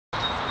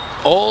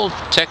All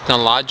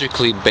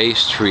technologically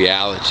based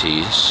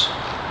realities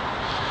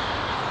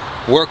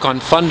work on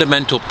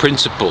fundamental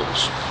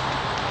principles.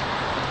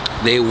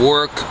 They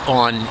work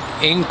on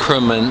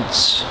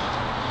increments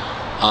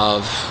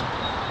of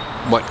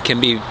what can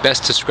be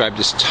best described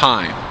as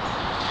time,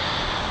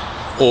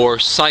 or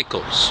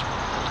cycles,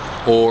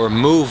 or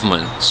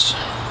movements,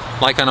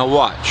 like on a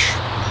watch.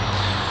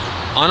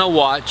 On a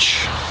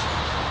watch,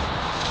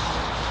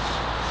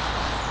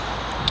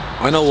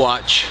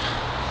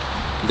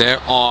 there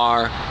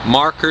are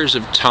markers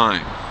of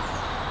time,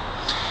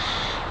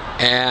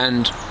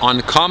 and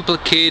on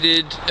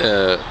complicated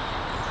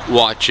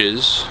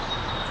watches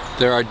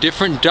there are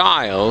different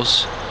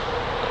dials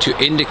to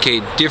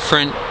indicate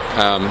different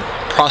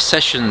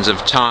processions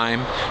of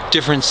time,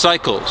 different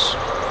cycles.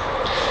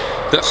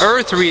 The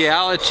Earth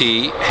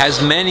reality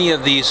has many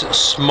of these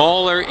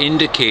smaller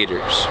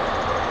indicators,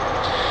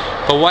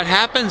 but what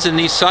happens in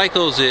these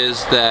cycles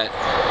is that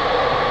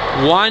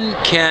one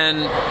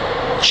can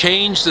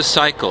change the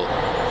cycle,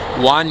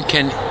 one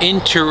can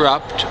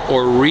interrupt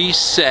or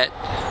reset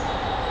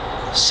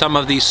some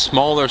of these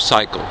smaller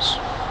cycles.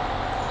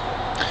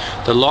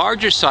 The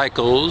larger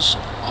cycles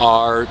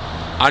are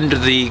under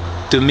the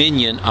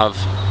dominion of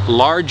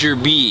larger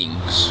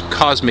beings,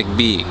 cosmic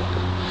beings.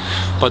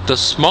 But the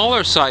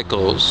smaller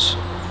cycles,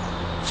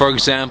 for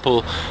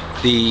example,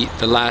 the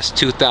last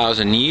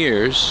 2,000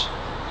 years,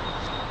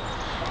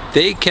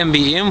 they can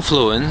be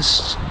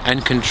influenced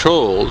and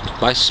controlled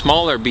by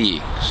smaller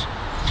beings.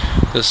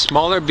 The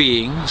smaller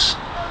beings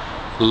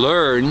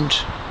learned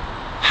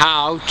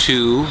how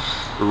to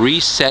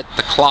reset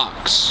the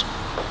clocks.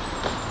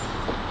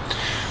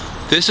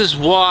 This is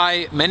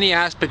why many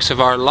aspects of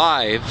our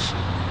life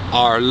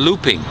are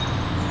looping.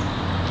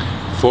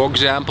 For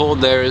example,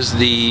 there is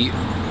the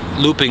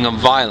looping of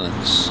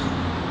violence,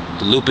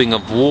 the looping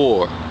of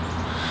war,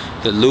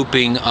 the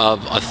looping of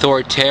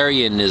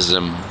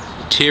authoritarianism,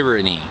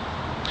 tyranny,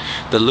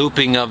 the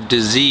looping of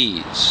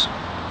disease.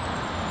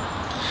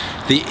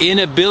 The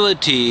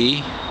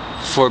inability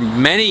for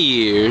many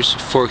years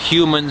for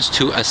humans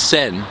to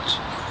ascend,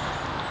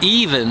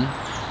 even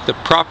the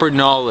proper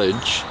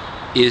knowledge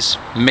is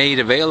made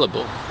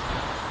available.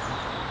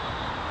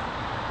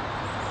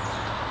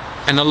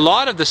 And a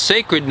lot of the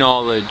sacred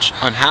knowledge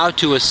on how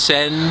to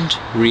ascend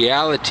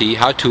reality,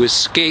 how to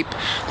escape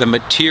the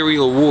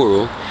material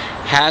world,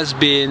 has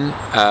been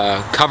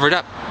covered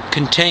up,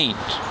 contained,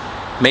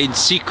 made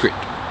secret.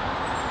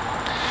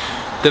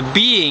 The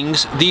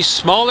beings, these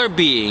smaller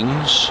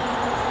beings,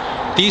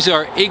 these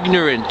are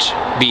ignorant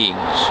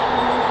beings.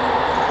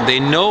 They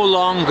no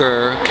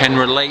longer can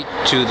relate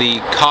to the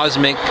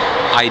cosmic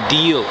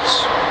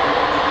ideals.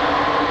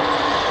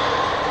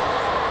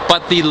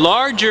 But the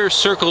larger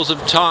circles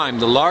of time,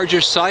 the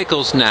larger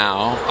cycles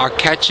now, are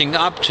catching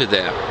up to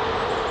them.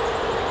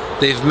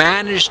 They've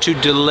managed to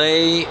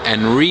delay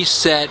and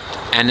reset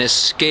and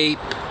escape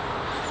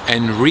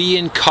and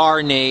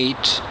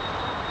reincarnate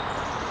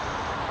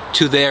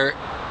to their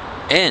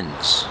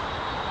ends.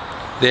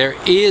 There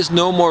is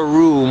no more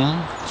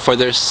room for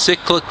their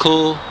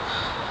cyclical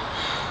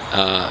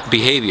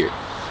behavior.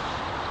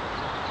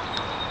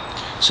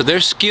 So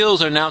their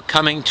skills are now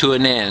coming to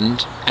an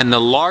end, and the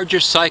larger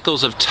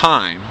cycles of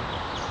time,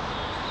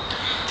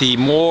 the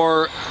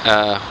more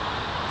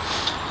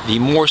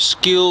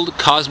skilled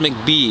cosmic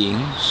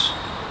beings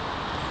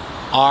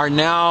are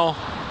now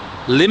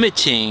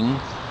limiting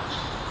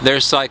their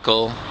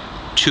cycle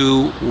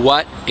to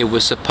what it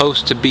was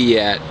supposed to be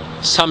at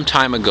some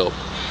time ago.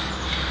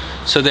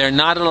 So they're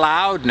not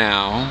allowed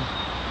now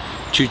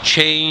to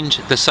change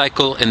the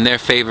cycle in their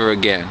favor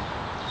again.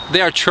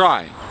 They are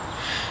trying.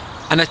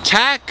 An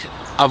attack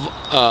of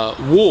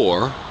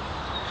war,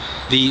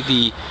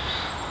 the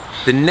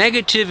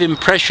negative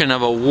impression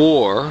of a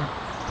war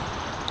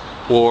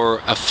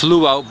or a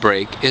flu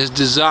outbreak is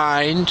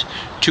designed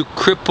to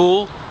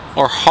cripple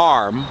or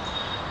harm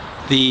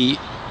the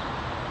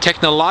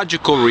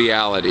technological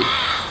reality.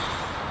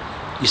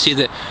 You see,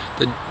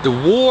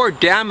 the war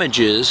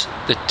damages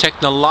the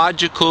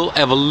technological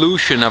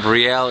evolution of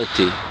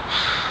reality.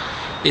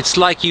 It's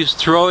like you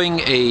throwing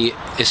a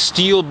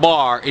steel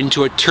bar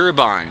into a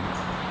turbine,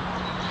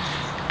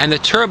 and the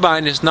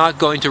turbine is not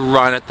going to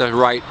run at the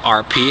right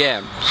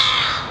RPMs.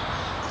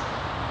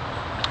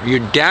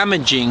 You're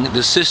damaging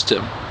the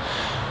system.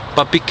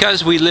 But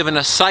because we live in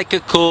a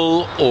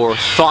psychical or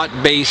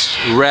thought-based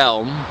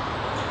realm,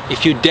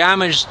 if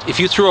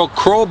you throw a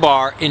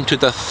crowbar into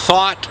the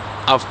thought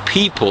of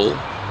people,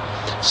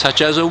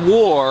 such as a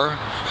war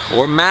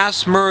or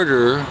mass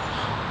murder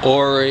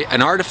or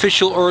an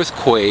artificial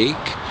earthquake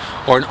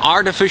or an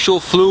artificial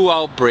flu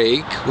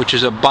outbreak, which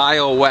is a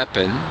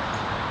bioweapon,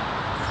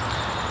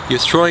 you're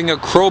throwing a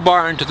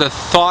crowbar into the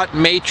thought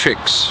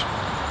matrix.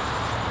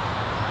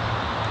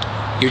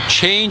 You're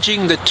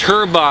changing the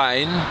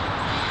turbine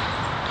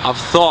of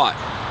thought.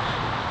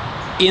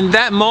 In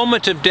that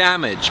moment of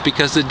damage,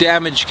 because the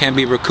damage can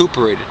be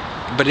recuperated,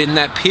 but in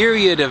that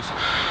period of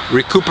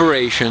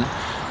recuperation,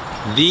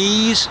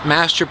 these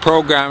master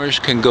programmers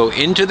can go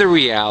into the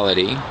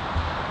reality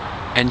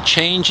and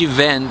change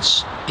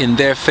events in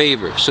their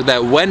favor, so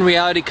that when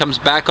reality comes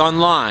back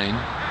online,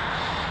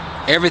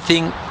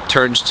 everything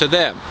turns to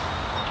them.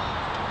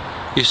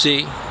 You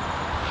see,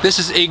 this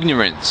is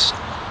ignorance.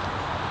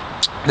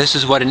 This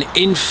is what an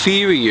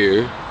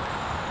inferior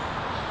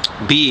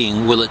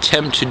being will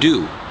attempt to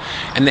do.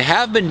 And they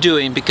have been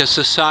doing because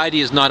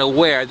society is not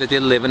aware that they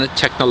live in a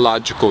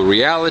technological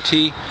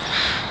reality,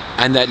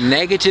 and that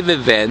negative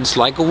events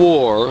like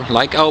war,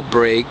 like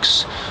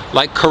outbreaks,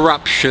 like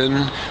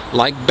corruption,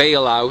 like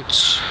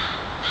bailouts,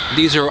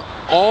 these are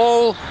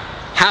all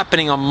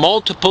happening on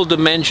multiple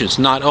dimensions,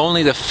 not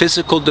only the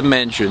physical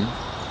dimension,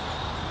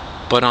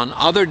 but on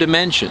other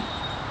dimensions.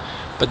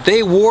 But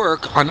they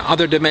work on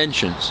other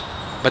dimensions,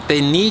 but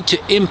they need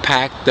to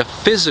impact the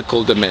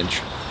physical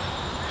dimension.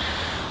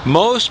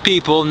 Most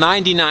people,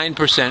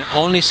 99%,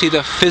 only see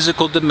the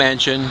physical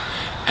dimension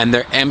and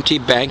their empty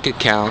bank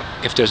account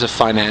if there's a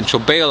financial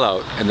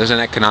bailout and there's an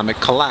economic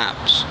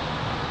collapse.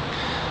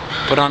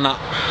 But on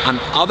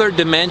other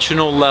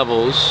dimensional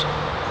levels,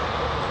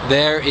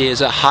 there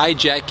is a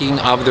hijacking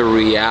of the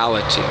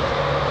reality.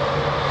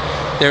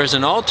 There is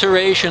an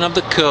alteration of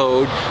the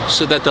code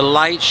so that the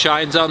light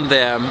shines on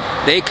them.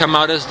 They come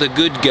out as the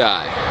good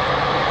guy.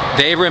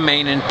 They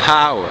remain in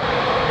power.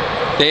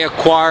 They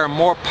acquire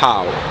more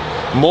power.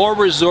 More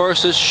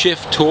resources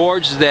shift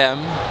towards them.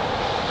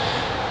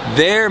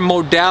 Their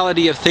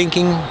modality of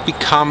thinking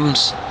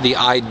becomes the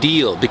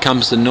ideal,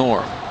 becomes the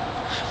norm.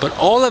 But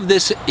all of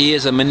this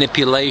is a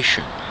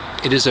manipulation.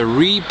 It is a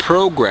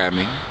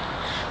reprogramming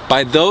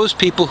by those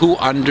people who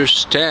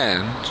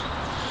understand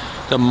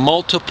the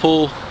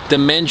multiple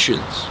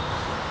dimensions.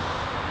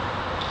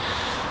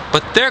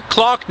 But their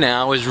clock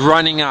now is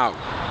running out.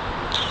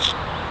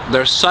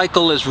 Their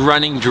cycle is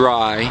running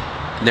dry.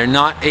 They're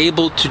not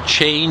able to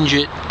change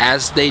it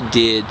as they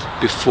did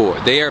before.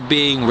 They are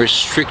being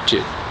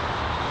restricted.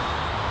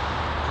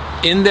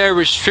 In their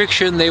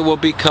restriction, they will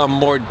become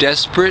more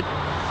desperate,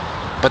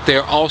 but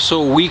they're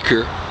also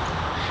weaker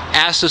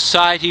as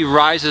society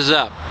rises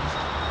up.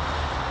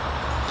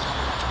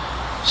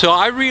 So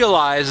I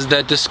realize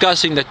that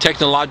discussing the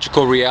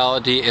technological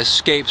reality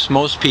escapes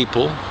most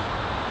people,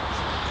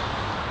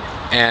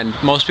 and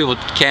most people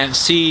can't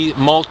see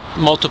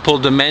multiple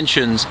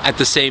dimensions at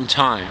the same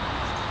time.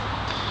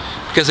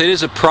 Because it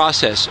is a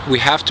process. We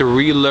have to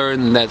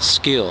relearn that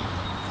skill.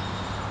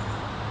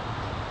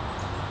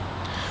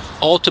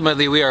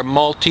 Ultimately, we are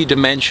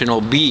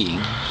multidimensional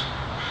beings.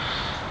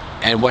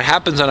 And what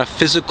happens on a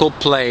physical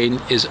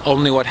plane is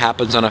only what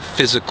happens on a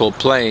physical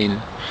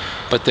plane.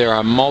 But there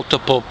are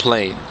multiple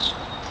planes.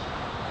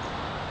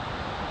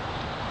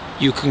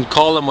 You can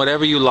call them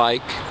whatever you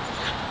like.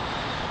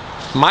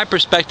 My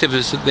perspective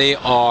is that they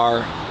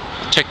are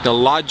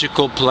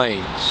technological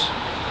planes.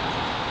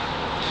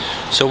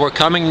 So we're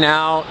coming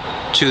now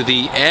to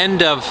the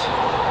end of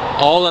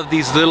all of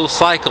these little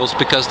cycles,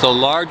 because the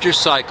larger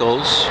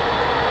cycles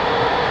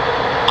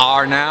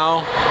are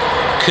now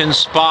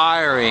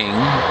conspiring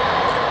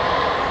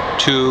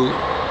to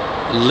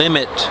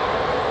limit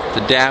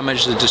the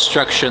damage, the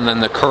destruction,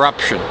 and the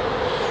corruption,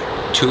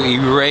 to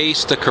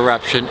erase the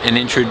corruption and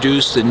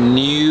introduce the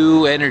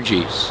new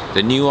energies,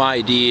 the new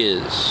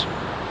ideas.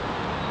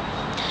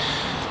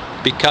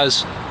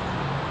 Because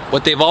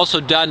what they've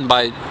also done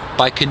by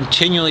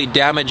continually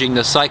damaging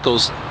the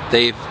cycles,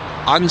 they've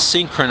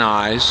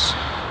unsynchronized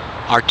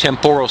our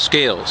temporal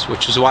scales,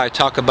 which is why I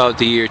talk about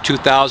the year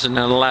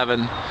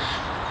 2011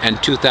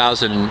 and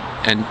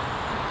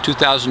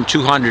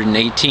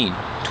 2218,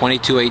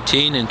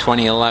 2218 and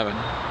 2011.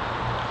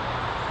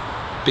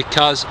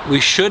 Because we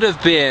should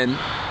have been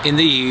in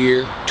the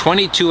year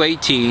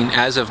 2218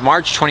 as of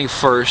March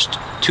 21st,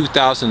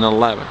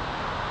 2011.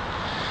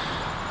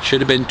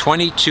 Should have been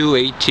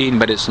 2218,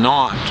 but it's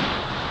not.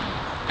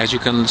 As you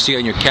can see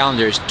on your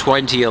calendar, it's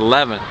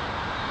 2011.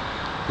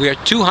 We are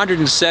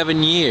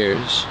 207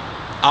 years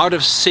out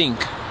of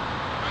sync.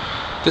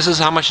 This is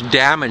how much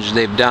damage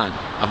they've done,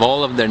 of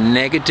all of their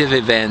negative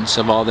events,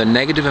 of all the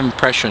negative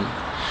impression,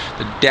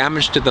 the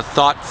damage to the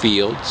thought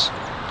fields,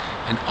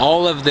 and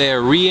all of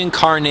their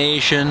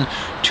reincarnation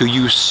to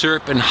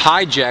usurp and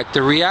hijack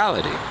the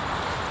reality.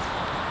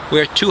 We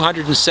are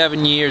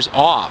 207 years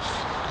off.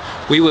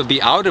 We would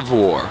be out of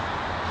war.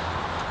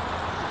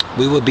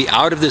 We would be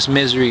out of this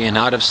misery and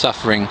out of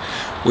suffering.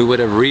 We would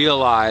have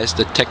realized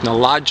the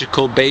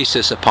technological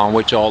basis upon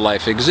which all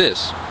life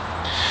exists.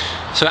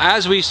 So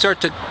as we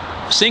start to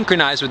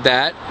synchronize with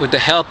that, with the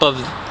help of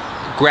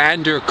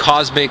grander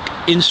cosmic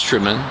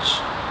instruments,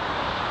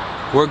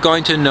 we're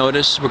going to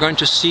notice, we're going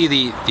to see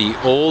the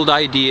old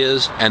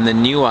ideas and the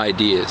new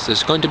ideas.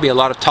 There's going to be a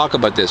lot of talk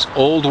about this.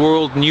 Old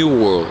world, new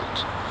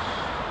world.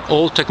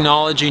 Old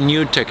technology,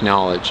 new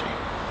technology.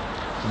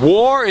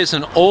 War is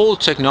an old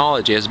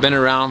technology. It's been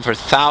around for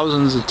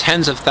thousands and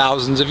tens of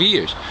thousands of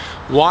years.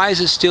 Why is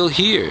it still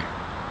here?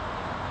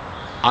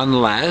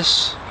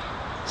 Unless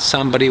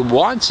somebody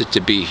wants it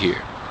to be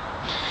here.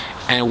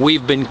 And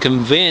we've been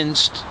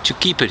convinced to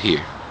keep it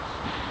here.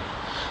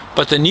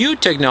 But the new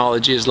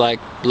technology is like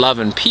love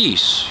and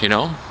peace, you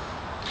know.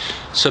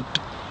 So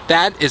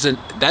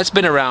that's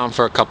been around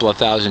for a couple of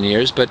thousand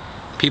years, but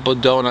people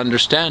don't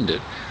understand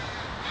it.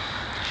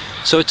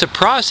 So it's a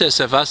process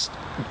of us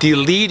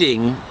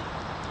deleting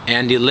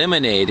and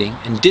eliminating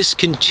and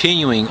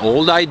discontinuing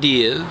old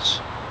ideas,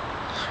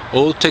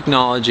 old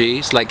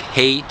technologies like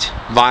hate,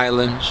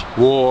 violence,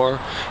 war,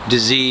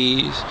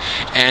 disease,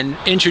 and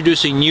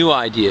introducing new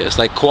ideas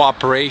like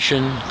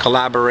cooperation,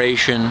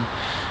 collaboration,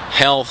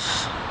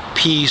 health,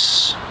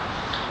 peace,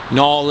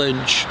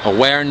 knowledge,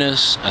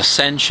 awareness,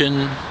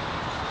 ascension.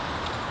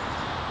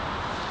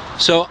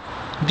 So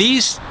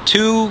these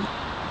two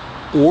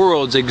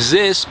worlds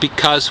exist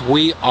because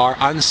we are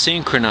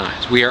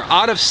unsynchronized. We are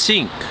out of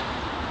sync.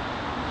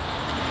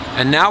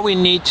 And now we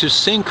need to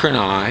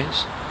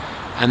synchronize,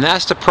 and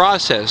that's the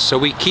process. So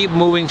we keep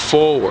moving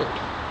forward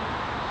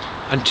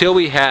until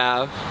we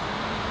have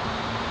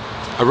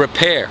a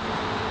repair.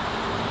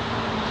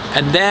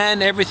 And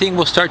then everything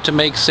will start to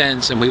make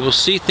sense, and we will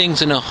see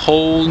things in a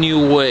whole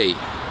new way.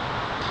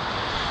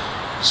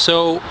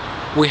 So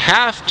we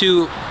have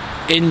to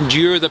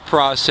endure the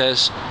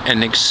process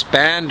and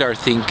expand our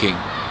thinking.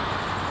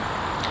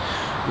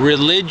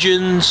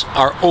 Religions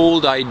are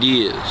old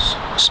ideas.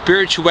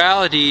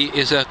 Spirituality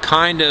is a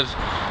kind of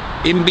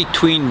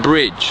in-between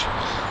bridge.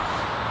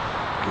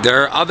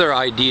 There are other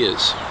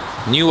ideas,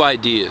 new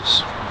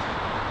ideas.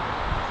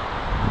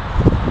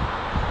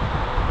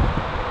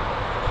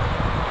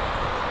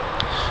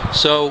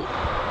 So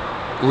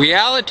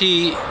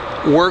reality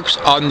works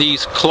on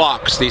these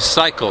clocks, these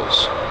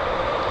cycles.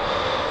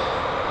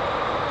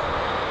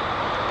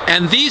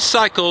 And these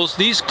cycles,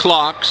 these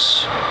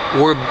clocks,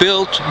 were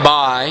built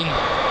by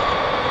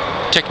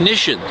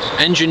technicians,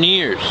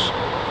 engineers.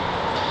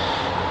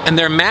 And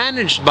they're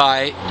managed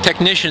by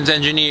technicians,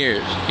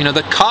 engineers. You know,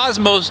 the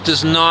cosmos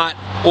does not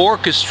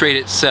orchestrate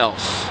itself.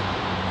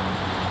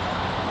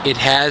 It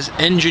has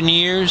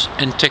engineers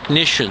and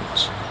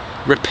technicians,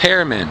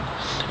 repairmen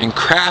and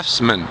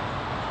craftsmen.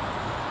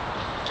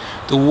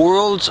 The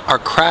worlds are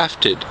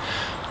crafted.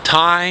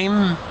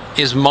 Time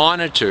is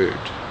monitored.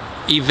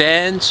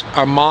 Events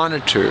are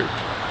monitored.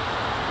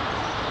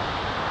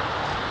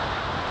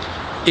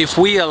 If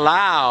we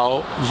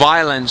allow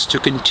violence to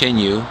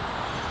continue,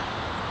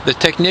 the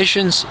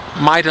technicians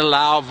might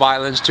allow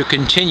violence to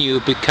continue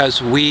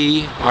because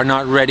we are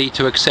not ready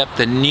to accept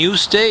the new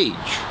stage.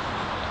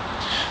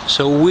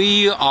 So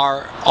we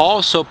are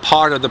also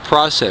part of the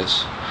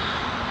process.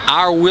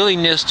 Our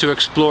willingness to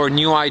explore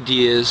new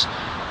ideas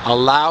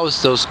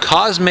allows those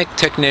cosmic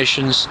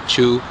technicians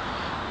to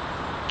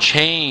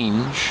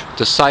change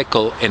the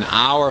cycle in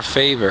our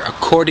favor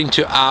according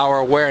to our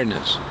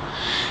awareness.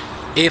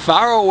 If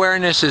our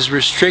awareness is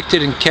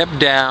restricted and kept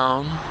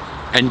down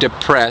and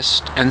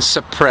depressed and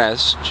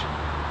suppressed,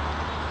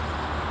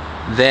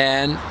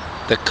 then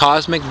the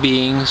cosmic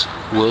beings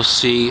will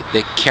see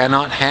they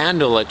cannot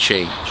handle a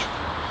change.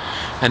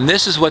 And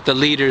this is what the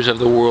leaders of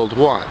the world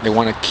want. They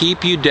want to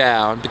keep you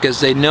down because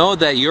they know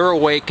that your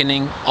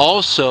awakening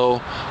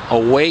also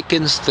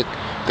awakens the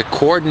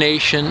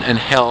coordination and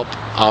help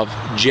of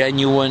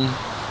genuine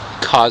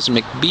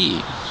cosmic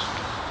beings.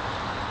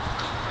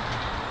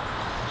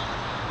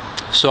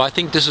 So I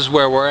think this is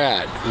where we're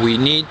at. We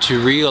need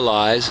to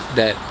realize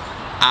that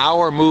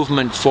our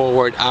movement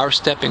forward, our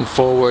stepping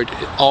forward,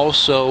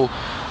 also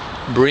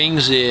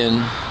brings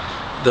in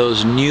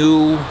those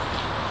new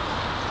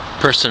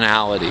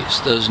personalities,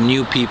 those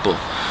new people.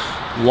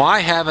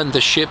 Why haven't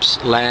the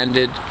ships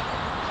landed?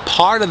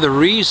 Part of the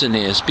reason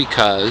is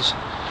because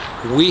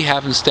we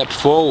haven't stepped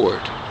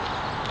forward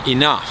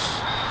enough.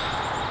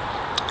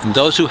 And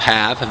those who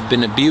have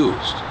been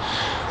abused.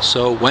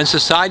 So when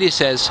society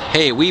says,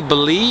 hey, we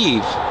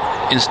believe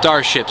in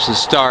starships and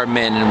star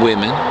men and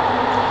women,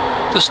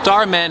 the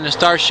star men and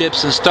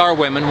starships and star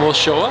women will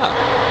show up.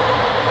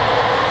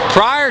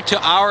 Prior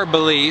to our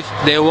belief,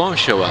 they won't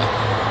show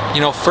up. You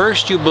know,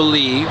 first you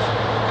believe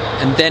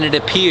and then it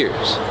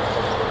appears.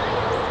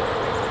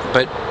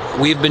 But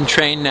we've been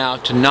trained now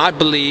to not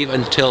believe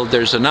until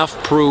there's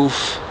enough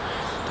proof,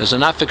 there's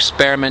enough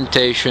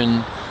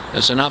experimentation,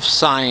 there's enough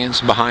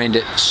science behind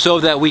it so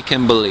that we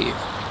can believe.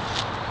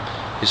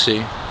 You see?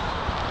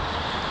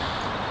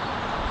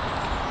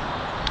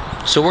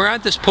 So we're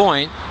at this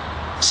point.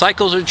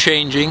 Cycles are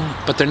changing,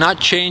 but they're not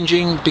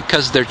changing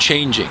because they're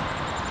changing.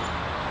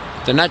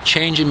 They're not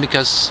changing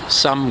because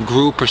some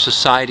group or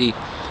society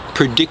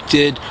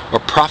predicted or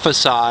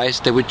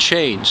prophesized they would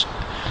change.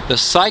 The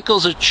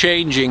cycles are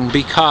changing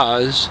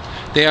because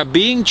they are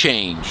being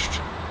changed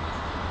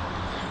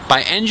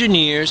by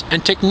engineers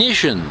and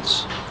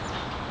technicians.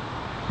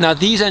 Now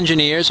these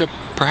engineers are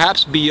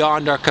perhaps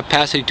beyond our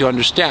capacity to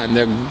understand.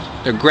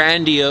 They're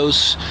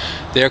grandiose,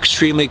 they're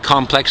extremely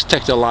complex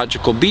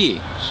technological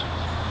beings.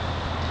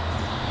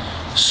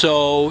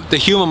 So the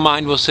human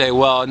mind will say,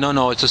 well,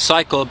 no, it's a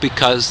cycle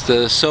because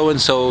the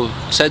so-and-so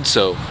said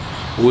so.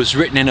 It was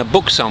written in a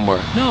book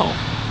somewhere. No.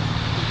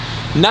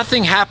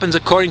 Nothing happens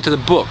according to the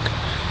book.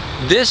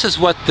 This is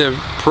what the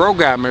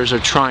programmers are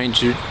trying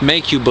to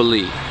make you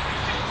believe.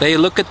 They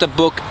look at the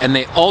book and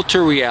they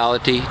alter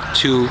reality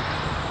to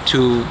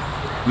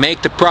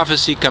make the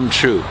prophecy come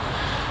true.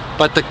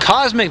 But the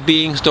cosmic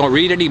beings don't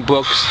read any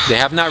books, they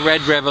have not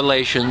read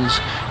Revelations,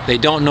 they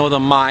don't know the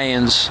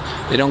Mayans,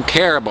 they don't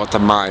care about the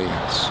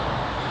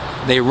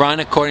Mayans. They run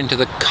according to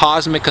the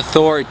cosmic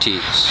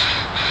authorities.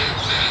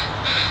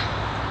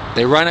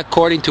 They run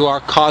according to our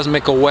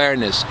cosmic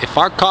awareness. If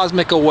our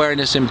cosmic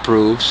awareness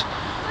improves,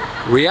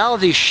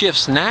 reality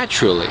shifts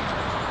naturally.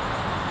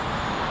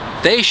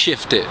 They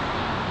shift it.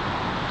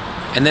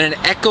 And then it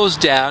echoes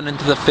down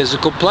into the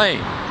physical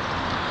plane.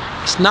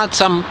 It's not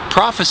some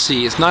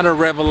prophecy, it's not a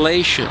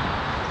revelation.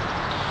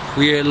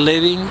 We are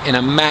living in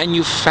a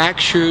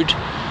manufactured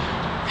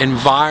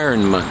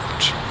environment.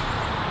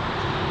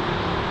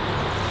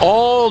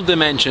 All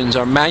dimensions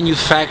are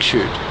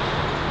manufactured.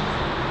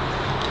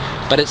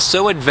 But it's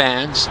so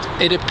advanced,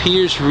 it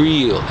appears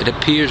real, it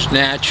appears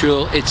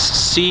natural, it's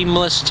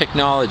seamless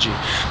technology.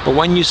 But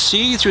when you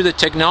see through the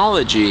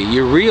technology,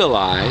 you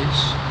realize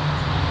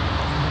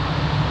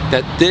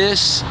that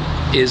this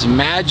is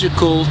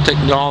magical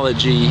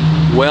technology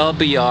well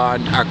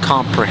beyond our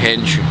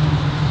comprehension.